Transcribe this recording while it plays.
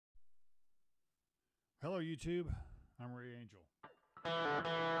Hello, YouTube. I'm Ray Angel.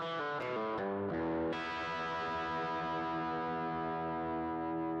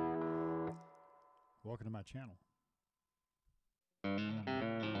 Welcome to my channel.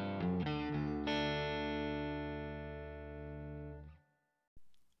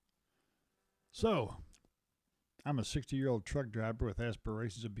 So, I'm a 60-year-old truck driver with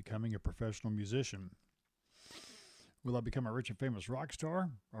aspirations of becoming a professional musician. Will I become a rich and famous rock star,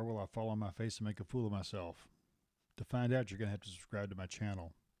 or will I fall on my face and make a fool of myself? To find out, you're going to have to subscribe to my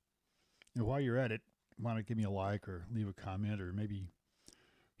channel. And while you're at it, why not give me a like or leave a comment or maybe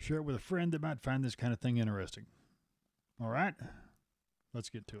share it with a friend that might find this kind of thing interesting. All right,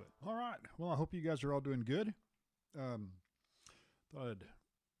 let's get to it. All right, well, I hope you guys are all doing good.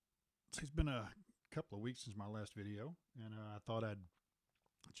 It's been a couple of weeks since my last video, and I thought I'd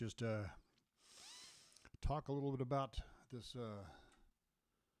just talk a little bit about this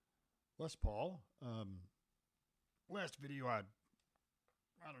Les Paul. Last video, I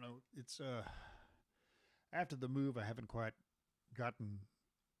don't know, it's after the move, I haven't quite gotten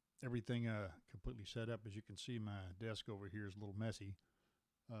everything completely set up. As you can see, my desk over here is a little messy.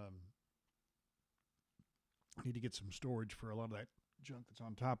 I need to get some storage for a lot of that junk that's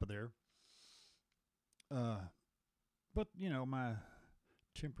on top of there. But you know, my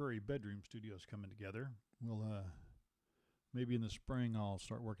temporary bedroom studio is coming together. We'll maybe in the spring I'll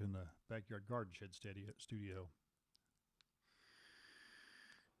start working in the backyard garden shed studio.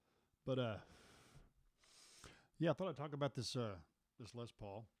 But yeah, I thought I'd talk about this this Les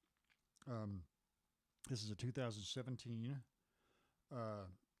Paul. This is a 2017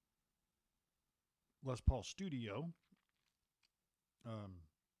 Les Paul Studio.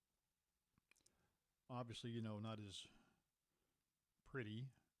 Obviously, you know, not as pretty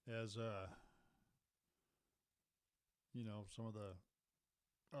as you know, some of the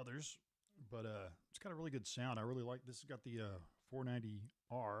others, but it's got a really good sound. I really like this. It's got the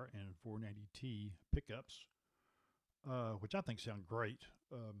 490R and 490T pickups, which I think sound great.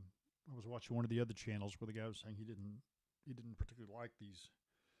 I was watching one of the other channels where the guy was saying he didn't particularly like these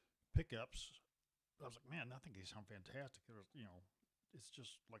pickups. I was like, man, I think they sound fantastic. You know, it's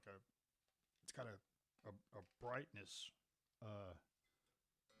just like it's got a brightness.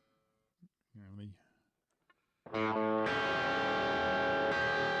 Here, let me.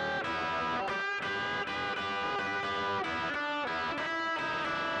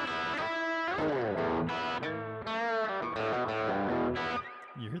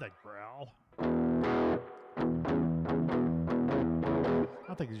 You hear that growl?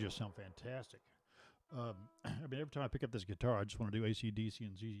 I think these just sound fantastic. I mean, every time I pick up this guitar, I just want to do AC/DC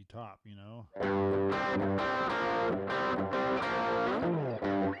and ZZ Top, you know?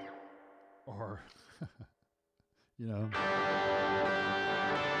 Or, you know.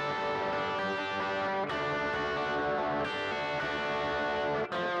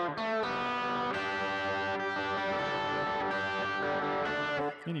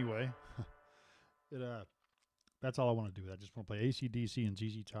 Anyway, that's all I want to do. I just want to play AC/DC and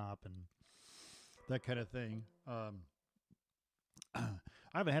ZZ Top and that kind of thing. I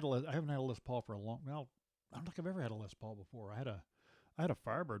haven't had a Les Paul for a long. Well, I don't think I've ever had a Les Paul before. I had a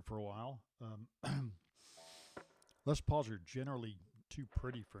Firebird for a while. Les Pauls are generally too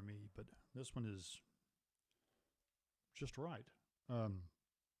pretty for me, but this one is just right. One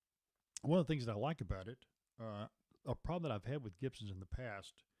of the things that I like about it, a problem that I've had with Gibsons in the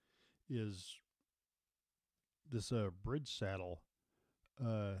past, is this bridge saddle.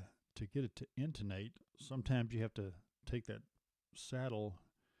 To get it to intonate, sometimes you have to take that saddle,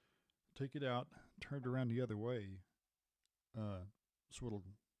 take it out, turn it around the other way, so it'll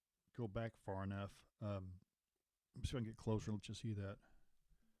go back far enough. Let me see if I can get closer. Let's just see that.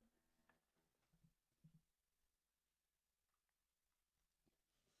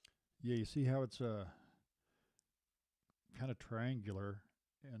 Yeah, you see how it's kind of triangular,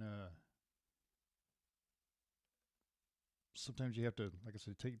 and sometimes you have to, like I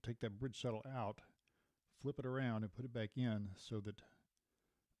said, take that bridge saddle out, flip it around, and put it back in so that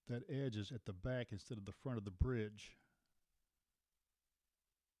that edge is at the back instead of the front of the bridge.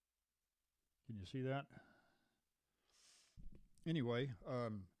 Can you see that? Anyway,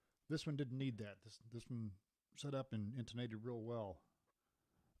 this one didn't need that. This one set up and intonated real well.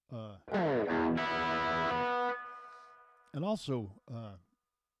 And also,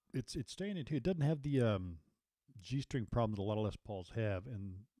 it's staying in here. It doesn't have the G-string problem that a lot of Les Pauls have,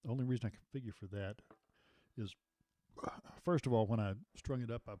 and the only reason I can figure for that is, first of all, when I strung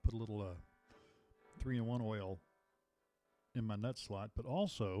it up, I put a little 3-in-1 oil in my nut slot, but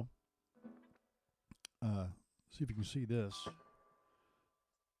also, see if you can see this.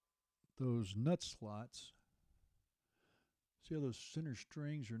 those nut slots. See how those center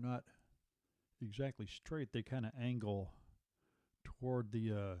strings are not exactly straight? They kind of angle toward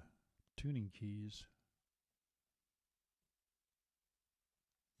the tuning keys.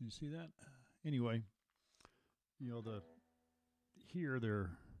 You see that? Anyway, you know,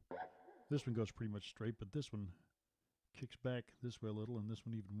 this one goes pretty much straight, but this one kicks back this way a little, and this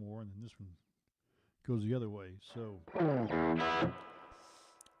one even more, and then this one goes the other way. So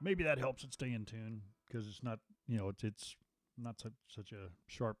maybe that helps it stay in tune, because it's not, you know, it's not such a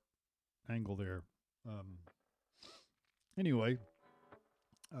sharp angle there. Anyway,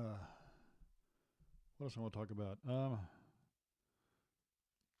 what else I want to talk about?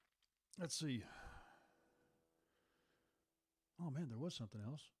 Let's see. Oh man, there was something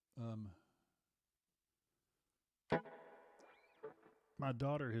else. My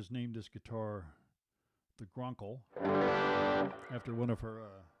daughter has named this guitar the Gronkle after one of her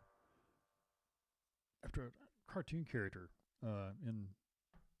after a cartoon character in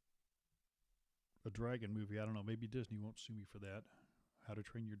a dragon movie. I don't know. Maybe Disney won't sue me for that. How to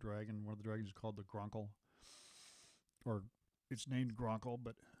Train Your Dragon. One of the dragons is called the Gronkle, or it's named Gronkle,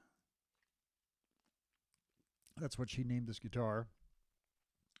 but that's what she named this guitar.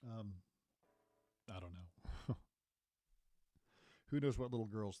 I don't know. Who knows what little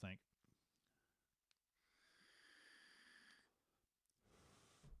girls think?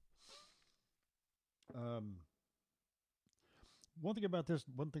 One thing about this,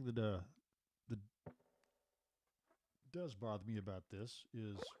 one thing that does bother me about this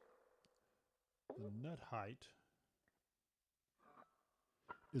is the nut height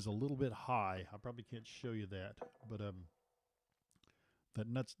is a little bit high. I probably can't show you that, but the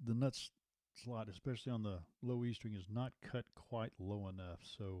nuts slot, especially on the low E string, is not cut quite low enough.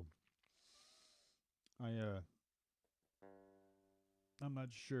 So I'm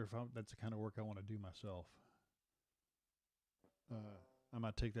not sure if that's the kind of work I want to do myself. I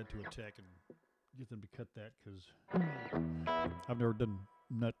might take that to a tech and get them to cut that, because I've never done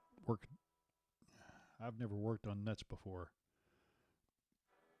nut work. I've never worked on nuts before.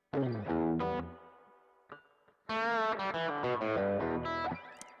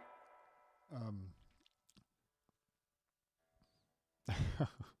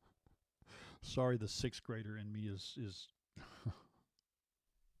 Sorry, the sixth grader in me is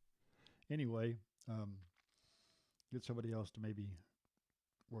anyway. Get somebody else to maybe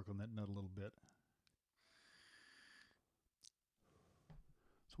work on that nut a little bit.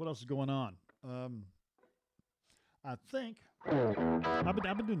 So what else is going on? I think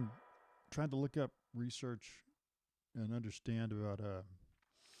I've been trying to look up research and understand about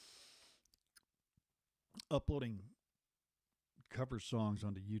uploading cover songs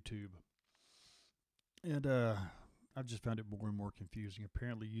onto YouTube, and I've just found it more and more confusing.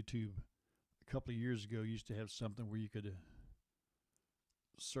 Apparently, YouTube a couple of years ago used to have something where you could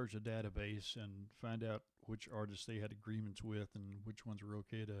search a database and find out which artists they had agreements with and which ones were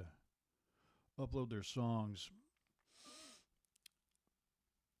okay to upload their songs.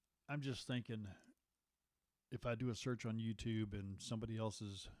 I'm just thinking, if I do a search on YouTube and somebody else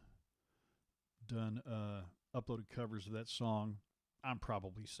has done uploaded covers of that song, I'm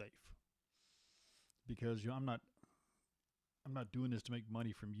probably safe, because I'm not doing this to make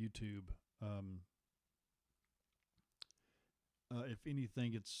money from YouTube. If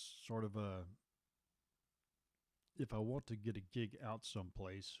anything, it's sort of if I want to get a gig out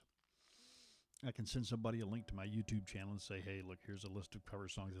someplace, I can send somebody a link to my YouTube channel and say, hey, look, here's a list of cover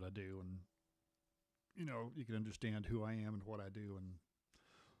songs that I do, and you can understand who I am and what I do and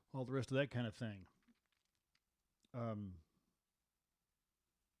all the rest of that kind of thing.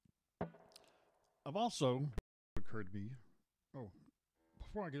 I've also occurred to me. Oh,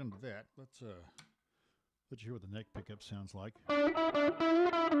 before I get into that, let's let you hear what the neck pickup sounds like.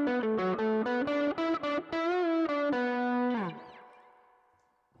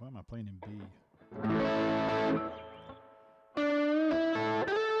 Why am I playing in B?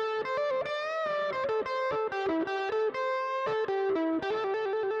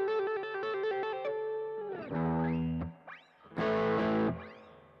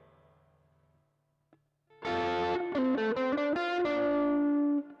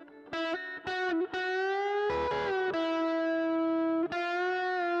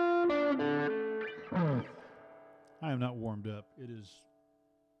 I am not warmed up.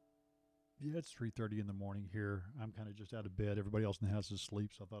 It's 3:30 in the morning here. I'm kind of just out of bed. Everybody else in the house is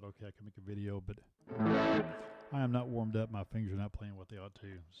asleep, so I thought, okay, I can make a video, but I am not warmed up. My fingers are not playing what they ought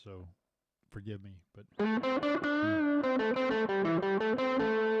to, so forgive me. But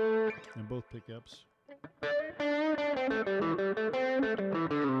and both pickups.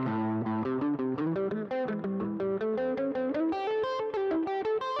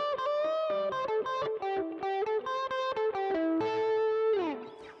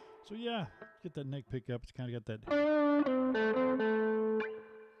 get that neck pickup. It's kind of got that.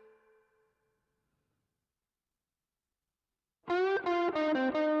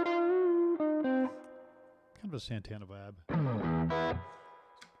 Kind of a Santana vibe.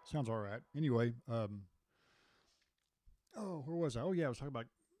 Sounds all right. Anyway, where was I? Oh, yeah, I was talking about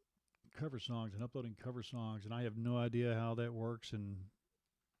cover songs and uploading cover songs, and I have no idea how that works. And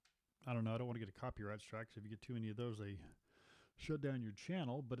I don't know. I don't want to get a copyright strike. So if you get too many of those, they shut down your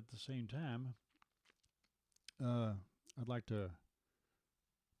channel. But at the same time, I'd like to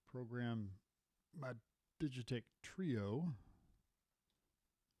program my Digitech Trio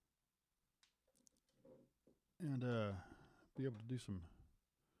and be able to do some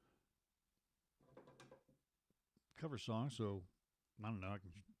cover songs. So I don't know. I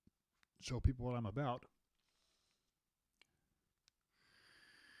can show people what I'm about.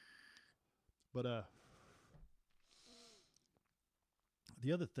 But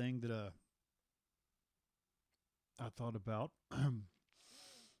the other thing that I thought about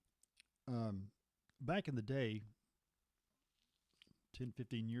back in the day, 10,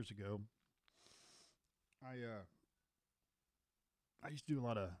 15 years ago, I used to do a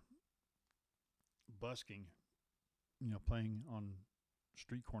lot of busking, playing on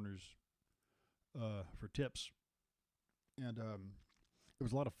street corners for tips, and it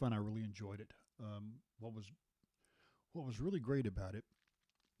was a lot of fun. I really enjoyed it. What was really great about it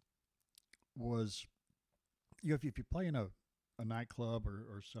was, if you play in a nightclub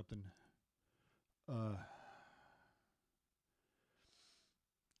or something,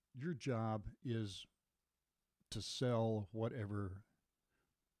 your job is to sell whatever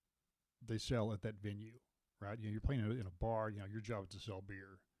they sell at that venue, right? You're playing in a bar. Your job is to sell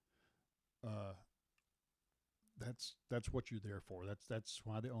beer. That's what you're there for. That's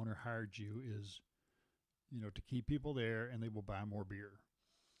why the owner hired you, is to keep people there, and they will buy more beer.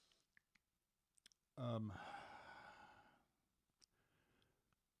 I'm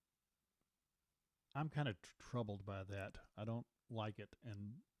kind of troubled by that. I don't like it.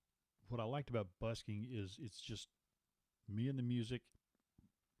 And what I liked about busking is it's just me and the music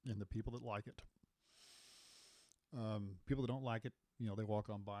and the people that like it. People that don't like it, they walk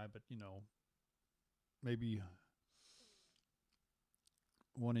on by, but maybe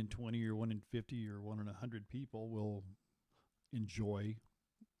 1 in 20 or 1 in 50 or 1 in 100 people will enjoy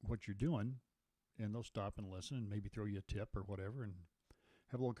what you're doing, and they'll stop and listen and maybe throw you a tip or whatever and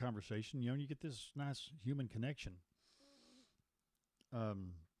have a little conversation, and you get this nice human connection.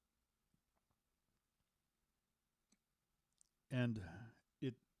 And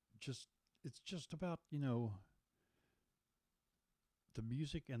it's just about, the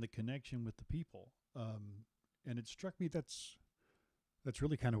music and the connection with the people. And it struck me that's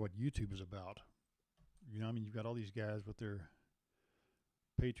really kind of what YouTube is about. You've got all these guys with their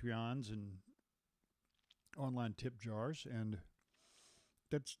Patreons and online tip jars, and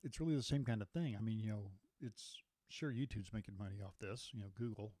it's really the same kind of thing. It's sure YouTube's making money off this,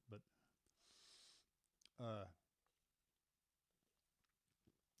 Google, but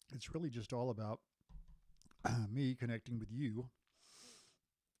it's really just all about me connecting with you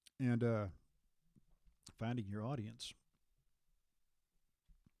and finding your audience.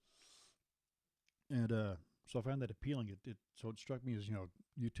 And so I found that appealing. So it struck me as,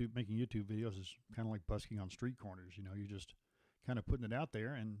 making YouTube videos is kind of like busking on street corners. You're just kind of putting it out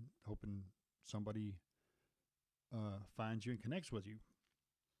there and hoping somebody finds you and connects with you.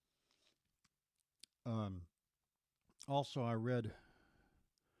 Also, I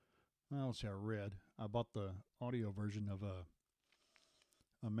bought the audio version of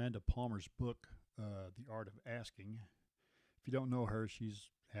Amanda Palmer's book, The Art of Asking. If you don't know her, she's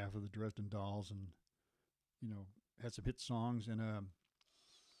half of the Dresden Dolls, and had some hit songs, and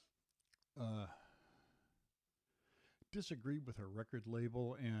disagreed with her record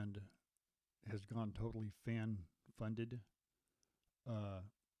label and has gone totally fan funded,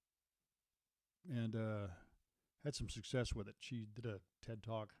 and had some success with it. She did a TED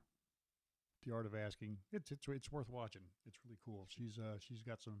Talk, The Art of Asking. It's worth watching. It's really cool. She's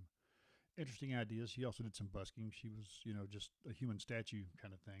got some interesting ideas. She also did some busking. She was just a human statue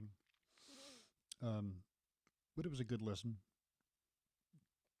kind of thing. But it was a good listen,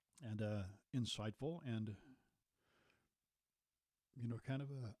 and insightful, and kind of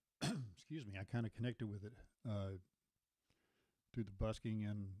excuse me, I kind of connected with it through the busking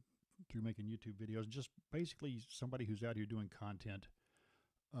and through making YouTube videos. Just basically somebody who's out here doing content,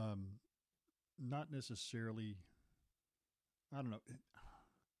 not necessarily. I don't know.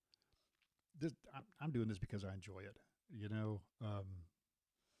 I'm doing this because I enjoy it,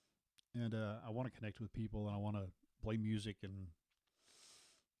 and I want to connect with people, and I want to play music, and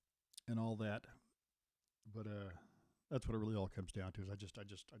and all that. But that's what it really all comes down to. Is I just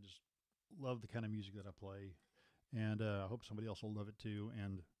love the kind of music that I play, and I hope somebody else will love it too,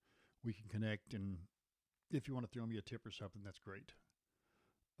 and we can connect. And if you want to throw me a tip or something, that's great.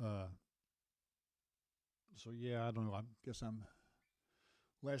 Uh, so yeah, I don't know. I guess I'm.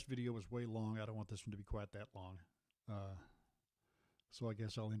 Last video was way long. I don't want this one to be quite that long. Uh, so I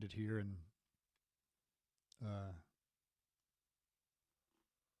guess I'll end it here. And uh,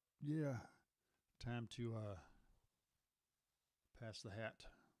 yeah, time to pass the hat.